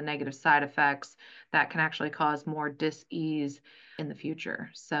ramifications of the negative side effects that can actually cause more dis-ease in the future?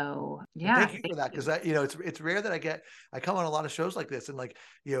 So yeah, thank you for that, because it's rare that I come on a lot of shows like this, and like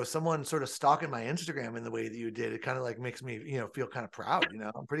someone sort of stalking my Instagram in the way that you did, it kind of like makes me feel kind of proud.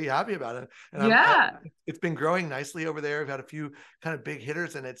 I'm pretty happy about it, and it's been growing nicely over there. We've had a few kind of big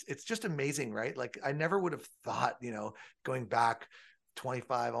hitters, and it's just amazing, right? Like I never would have thought, going back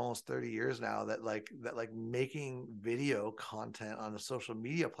 25, almost 30 years now, that making video content on a social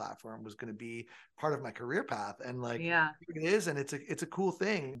media platform was going to be part of my career path. And like, it is. And it's a cool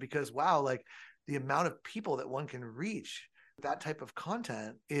thing, because wow, like the amount of people that one can reach that type of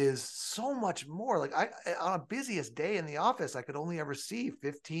content is so much more. Like on a busiest day in the office, I could only ever see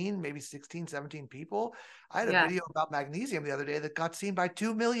 15, maybe 16, 17 people. I had a video about magnesium the other day that got seen by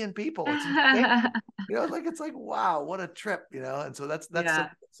 2 million people. It's insane. It's like, wow, what a trip, And so that's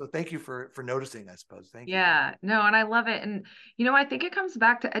so thank you for noticing, I suppose. Thank you. Yeah, no, and I love it. And, I think it comes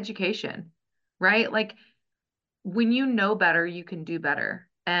back to education, right? Like when you know better, you can do better.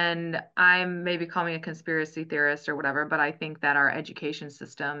 And I'm maybe calling me a conspiracy theorist or whatever, but I think that our education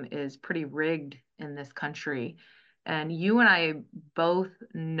system is pretty rigged in this country. And you and I both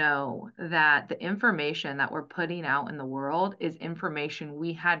know that the information that we're putting out in the world is information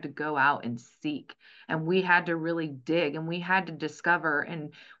we had to go out and seek, and we had to really dig, and we had to discover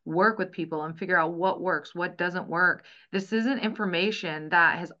and work with people and figure out what works, what doesn't work. This isn't information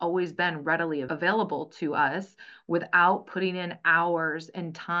that has always been readily available to us without putting in hours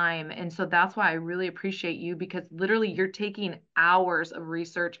and time. And so that's why I really appreciate you, because literally you're taking hours of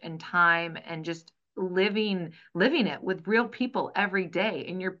research and time and just living it with real people every day,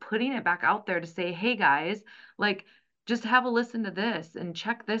 and you're putting it back out there to say, hey guys, like just have a listen to this and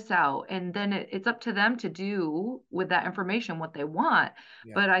check this out, and then it's up to them to do with that information what they want.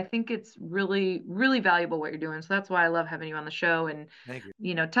 But I think it's really, really valuable what you're doing. So that's why I love having you on the show. And thank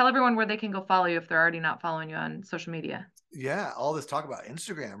you. Tell everyone where they can go follow you if they're already not following you on social media. Yeah, all this talk about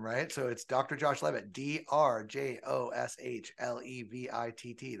Instagram, right? So it's Dr. Josh Levitt,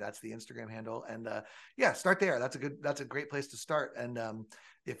 DrJoshLevitt. That's the Instagram handle. And start there. That's a great place to start. And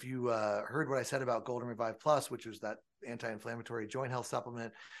if you heard what I said about Golden Revive Plus, which is that anti-inflammatory joint health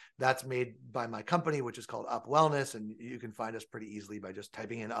supplement, that's made by my company, which is called Up Wellness. And you can find us pretty easily by just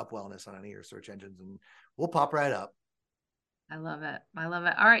typing in Up Wellness on any of your search engines, and we'll pop right up. I love it. I love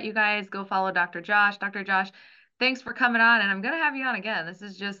it. All right, you guys, go follow Dr. Josh. Dr. Josh, thanks for coming on, and I'm going to have you on again. This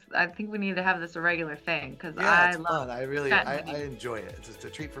is just, I think we need to have this a regular thing, because I love fun. I enjoy it. It's just a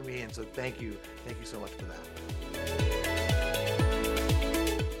treat for me, and so thank you so much for that.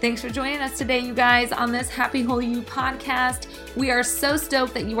 Thanks for joining us today, you guys, on this Happy Whole You podcast. We are so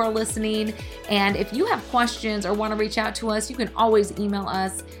stoked that you are listening. And if you have questions or want to reach out to us, you can always email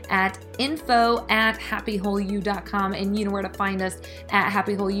us at info@happywholeyou.com. And you know where to find us at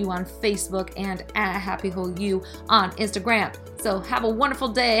Happy Whole You on Facebook and at Happy Whole You on Instagram. So have a wonderful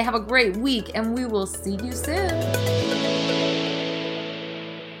day. Have a great week, and we will see you soon.